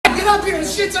up here,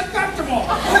 this shit's uncomfortable.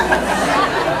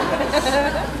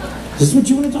 Is this what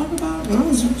you want to talk about? No,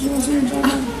 is this what you want to talk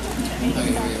about?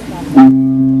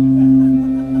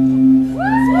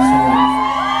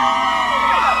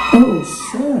 Oh,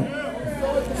 Sarah.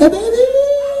 Hey, baby!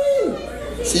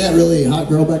 See that really hot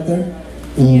girl back there?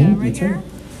 Yeah, right here.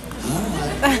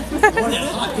 What a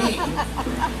hot beat.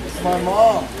 It's my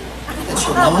mom. That's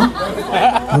your mom?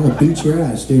 I'm gonna beat your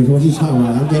ass, dude. What are you talking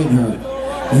about? I'm dating her.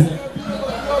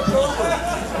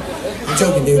 I'm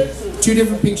joking, dude. 2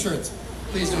 different pink shirts.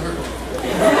 Please don't hurt me.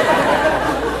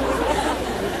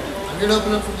 I'm here to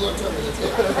open up for BlueOctober. That's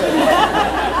it.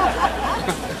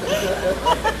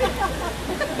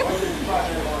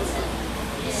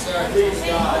 Sir.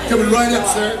 Coming right up,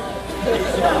 sir.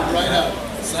 Right up.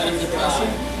 Sign of depression.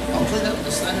 I'll play that with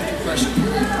the sign of depression.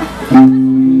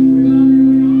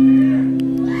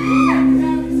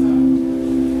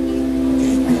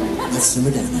 Let's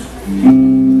simmer down now.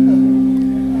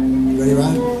 You ready,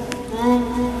 Rod?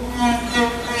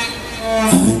 I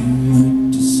like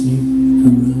to sneak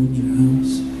around your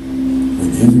house when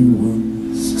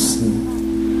everyone's asleep.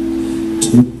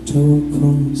 Tiptoe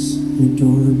across your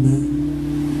doormat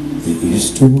that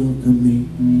used to welcome me.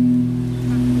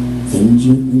 Then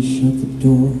gently shut the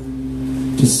door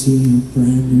to see a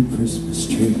brand new Christmas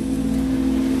tree.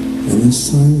 And the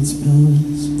silence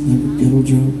pounds like a kettle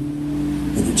drum,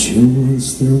 and a chill runs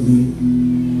through me.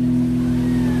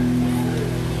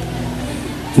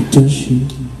 But does she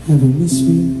ever miss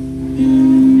me?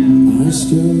 I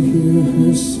still hear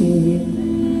her singing,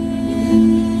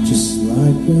 just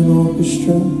like an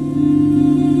orchestra,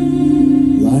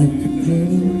 like a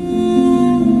painting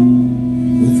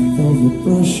with velvet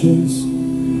brushes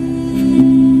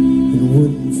and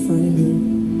wooden framing.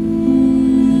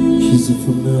 She's a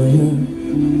familiar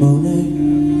Monet.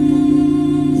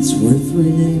 It's worth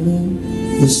renaming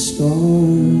the star.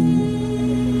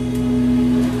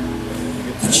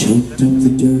 I choked up the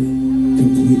dirt,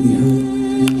 completely hurt.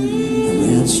 I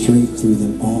ran straight through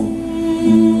them all,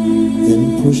 then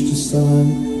pushed aside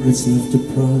what's left of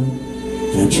pride,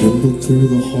 and I trembled through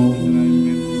the hall.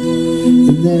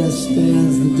 And there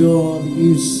stands the door that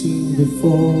you've seen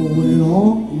before, when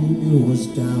all you knew was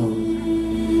down,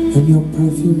 and your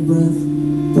perfume breath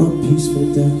brought peaceful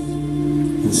death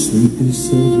and sleepy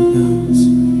silver gowns.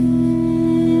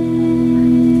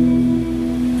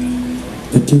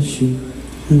 But does she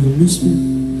ever miss me?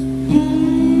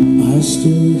 I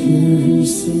still hear her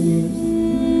singing,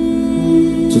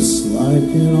 just like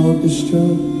an orchestra,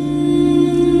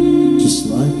 just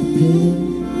like a painting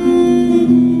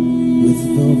with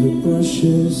velvet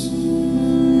brushes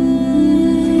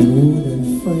and wooden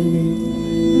framing.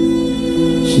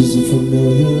 She's a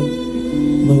familiar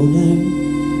Monet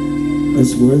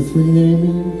that's worth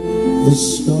renaming the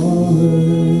star.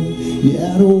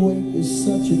 Yeah, to wake is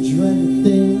such a dreaded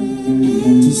thing,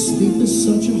 to sleep is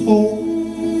such a hole.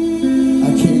 I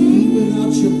can't eat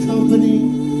without your company,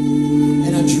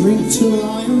 and I drink till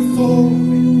I am full.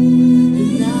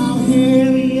 And now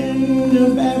here the end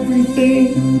of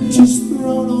everything, just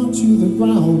thrown onto the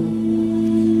ground.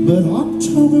 But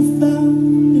October fell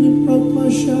and it broke my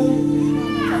shell,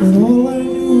 and all I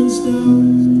knew was down.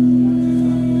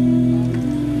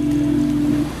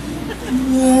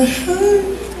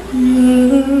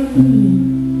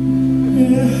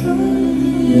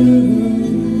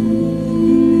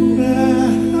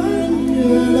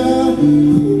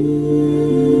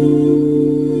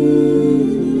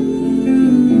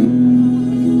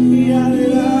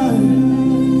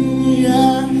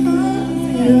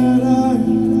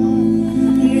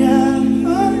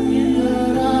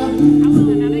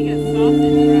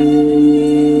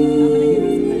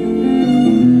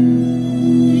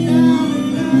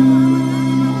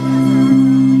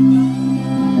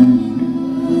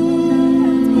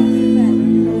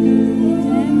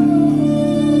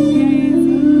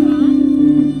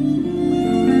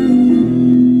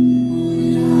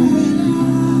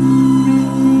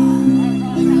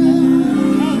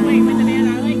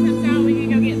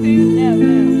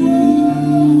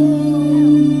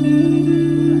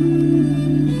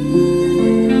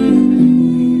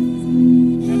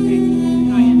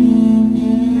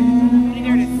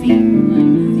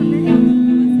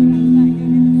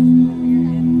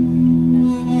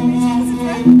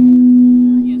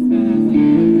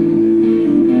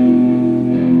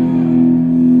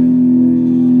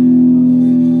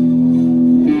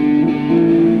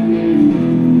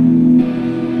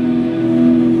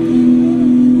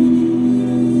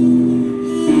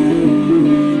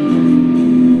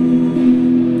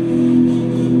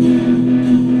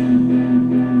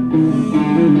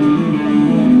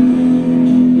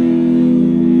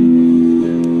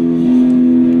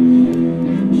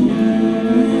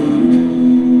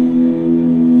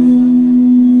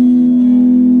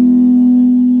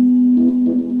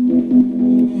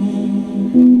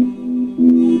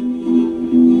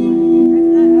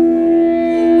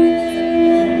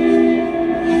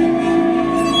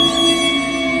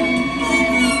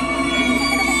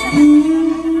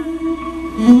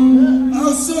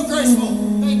 graceful.